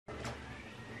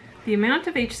the amount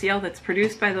of HCl that's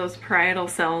produced by those parietal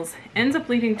cells ends up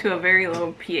leading to a very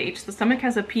low pH. The stomach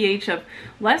has a pH of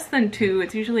less than 2.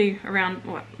 It's usually around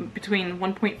between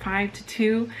 1.5 to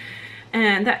 2.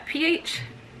 And that pH,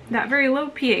 that very low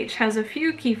pH, has a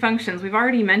few key functions. We've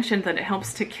already mentioned that it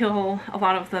helps to kill a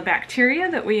lot of the bacteria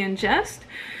that we ingest,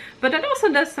 but it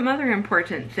also does some other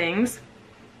important things.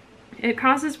 It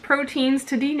causes proteins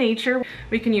to denature.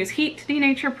 We can use heat to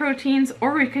denature proteins,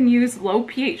 or we can use low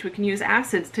pH. We can use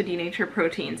acids to denature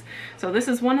proteins. So this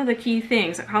is one of the key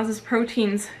things. It causes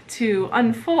proteins to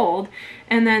unfold,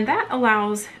 and then that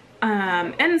allows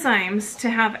enzymes to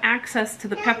have access to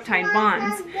the peptide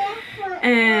bonds.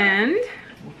 And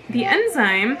the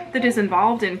enzyme that is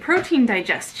involved in protein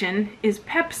digestion is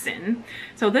pepsin.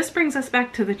 So this brings us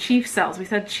back to the chief cells. We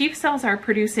said chief cells are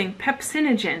producing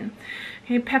pepsinogen.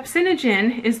 Okay,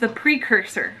 pepsinogen is the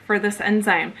precursor for this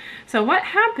enzyme. So what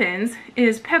happens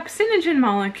is pepsinogen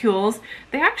molecules,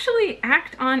 they actually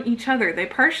act on each other. They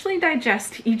partially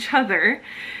digest each other,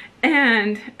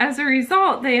 and as a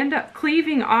result, they end up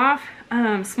cleaving off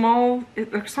small,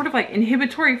 sort of like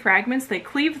inhibitory fragments. They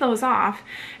cleave those off,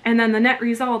 and then the net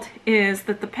result is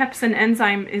that the pepsin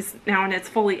enzyme is now in its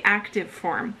fully active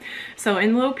form. So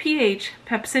in low pH,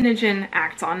 pepsinogen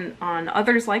acts on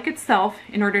others like itself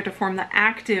in order to form the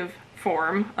active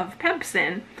form of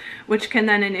pepsin, which can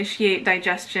then initiate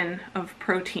digestion of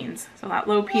proteins. So that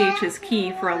low pH is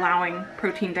key for allowing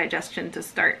protein digestion to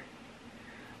start.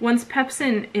 Once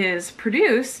pepsin is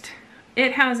produced,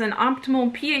 it has an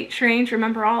optimal pH range.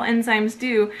 Remember, all enzymes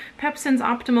do. Pepsin's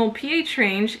optimal pH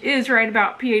range is right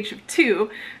about pH of 2,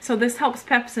 so this helps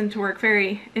pepsin to work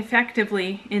very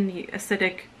effectively in the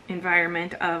acidic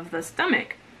environment of the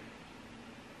stomach.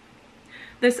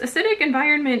 This acidic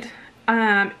environment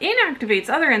inactivates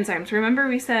other enzymes. Remember,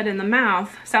 we said in the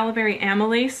mouth, salivary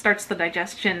amylase starts the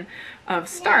digestion of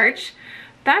starch.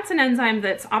 That's an enzyme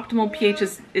that's optimal pH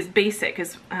is basic,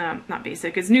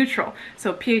 is neutral,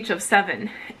 so pH of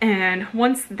 7. And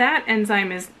once that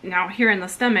enzyme is now here in the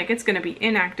stomach, it's going to be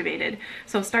inactivated.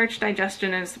 So starch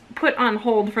digestion is put on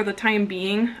hold for the time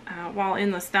being while in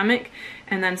the stomach,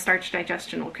 and then starch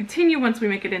digestion will continue once we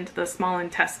make it into the small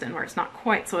intestine, where it's not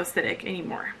quite so acidic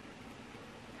anymore.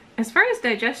 As far as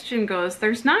digestion goes,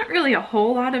 there's not really a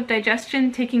whole lot of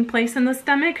digestion taking place in the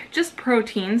stomach, just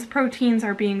proteins. Proteins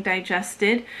are being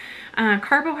digested.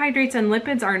 Carbohydrates and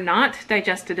lipids are not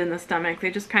digested in the stomach.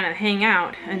 They just kind of hang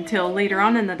out until later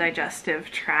on in the digestive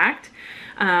tract.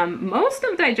 Most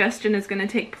of digestion is going to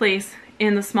take place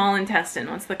in the small intestine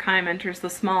once the chyme enters the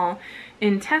small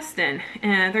intestine.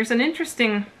 And there's an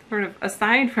interesting sort of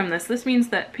aside from this. This means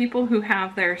that people who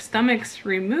have their stomachs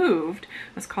removed,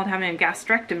 it's called having a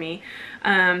gastrectomy,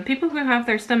 people who have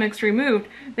their stomachs removed,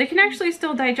 they can actually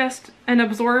still digest and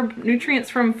absorb nutrients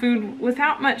from food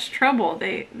without much trouble.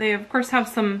 They of course have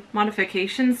some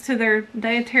modifications to their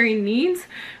dietary needs,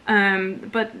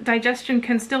 but digestion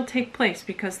can still take place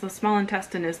because the small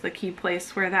intestine is the key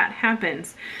place where that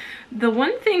happens. The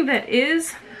one thing that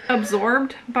is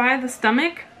absorbed by the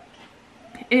stomach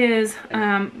is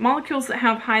molecules that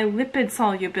have high lipid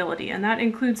solubility, and that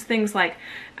includes things like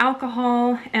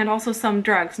alcohol and also some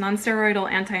drugs, non-steroidal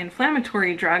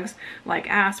anti-inflammatory drugs like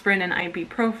aspirin and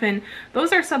ibuprofen.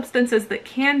 Those are substances that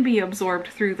can be absorbed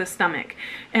through the stomach,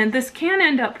 and this can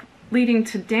end up leading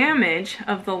to damage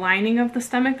of the lining of the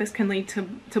stomach. This can lead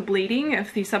to bleeding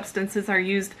if these substances are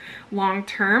used long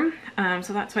term,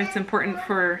 so that's why it's important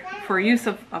for use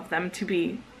of them to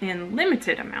be in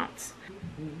limited amounts.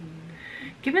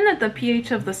 Given that the pH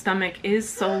of the stomach is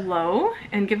so low,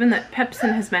 and given that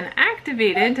pepsin has been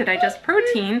activated to digest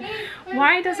protein,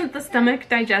 why doesn't the stomach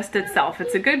digest itself?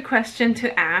 It's a good question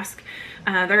to ask.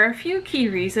 There are a few key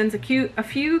reasons, a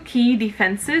few key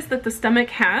defenses that the stomach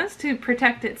has to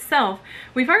protect itself.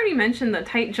 We've already mentioned the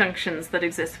tight junctions that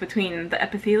exist between the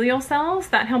epithelial cells.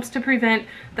 That helps to prevent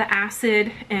the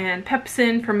acid and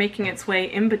pepsin from making its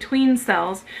way in between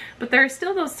cells, but there are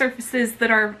still those surfaces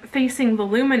that are facing the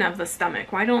lumen of the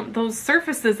stomach. Why don't those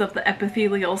surfaces of the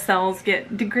epithelial cells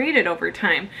get degraded over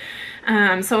time?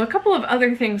 So a couple of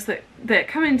other things that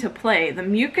come into play. The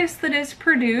mucus that is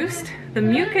produced, the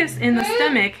mucus in the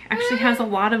stomach actually has a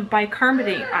lot of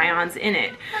bicarbonate ions in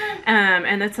it.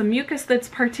 And it's a mucus that's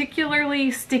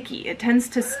particularly sticky. It tends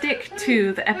to stick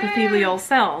to the epithelial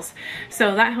cells.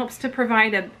 So that helps to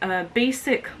provide a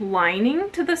basic lining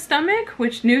to the stomach,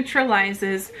 which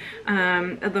neutralizes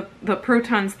the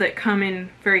protons that come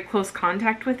in very close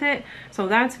contact with it. So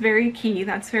that's very key,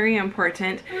 that's very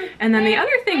important. And then the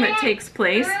other thing that takes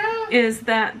place is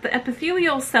that the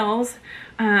epithelial cells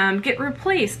get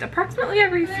replaced approximately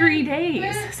every 3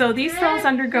 days. So these cells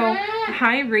undergo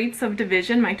high rates of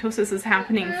division. Mitosis is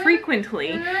happening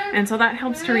frequently, and so that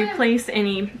helps to replace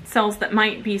any cells that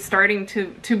might be starting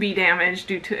to be damaged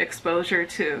due to exposure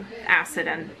to acid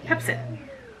and pepsin.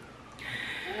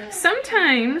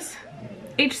 Sometimes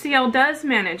HCl does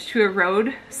manage to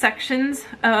erode sections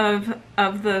of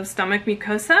the stomach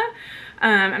mucosa,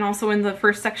 and also in the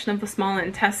first section of the small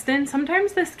intestine.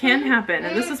 Sometimes this can happen,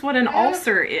 and this is what an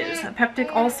ulcer is. A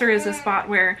peptic ulcer is a spot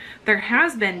where there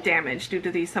has been damage due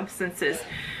to these substances.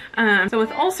 So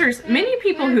with ulcers, many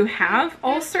people who have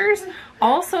ulcers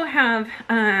also have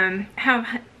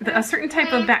a certain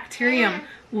type of bacterium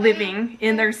living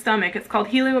in their stomach. It's called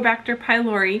Helicobacter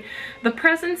pylori. The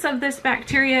presence of this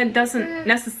bacteria doesn't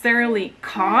necessarily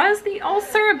cause the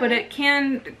ulcer, but it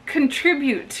can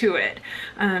contribute to it.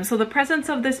 So the presence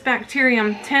of this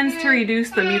bacterium tends to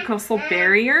reduce the mucosal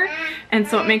barrier, and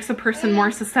so it makes a person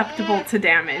more susceptible to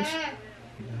damage.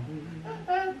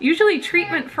 Usually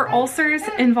treatment for ulcers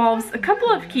involves a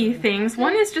couple of key things.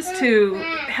 One is just to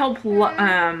help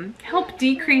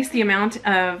decrease the amount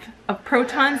of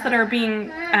protons that are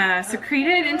being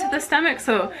secreted into the stomach,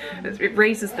 so it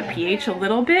raises the pH a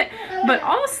little bit. But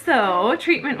also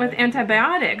treatment with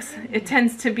antibiotics, it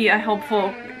tends to be a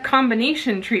helpful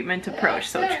combination treatment approach.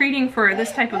 So treating for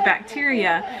this type of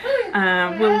bacteria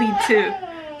will lead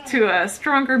to a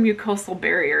stronger mucosal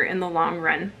barrier in the long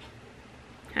run.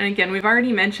 And again, we've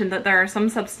already mentioned that there are some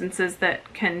substances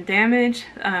that can damage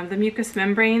the mucous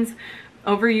membranes.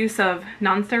 Overuse of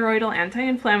non-steroidal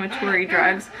anti-inflammatory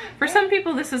drugs. For some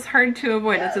people, this is hard to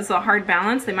avoid. This is a hard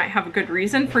balance. They might have a good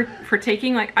reason for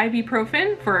taking like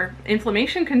ibuprofen for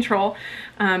inflammation control,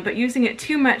 but using it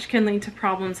too much can lead to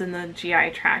problems in the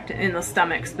GI tract, in the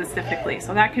stomach specifically.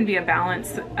 So that can be a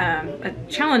balance, a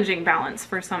challenging balance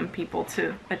for some people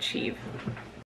to achieve.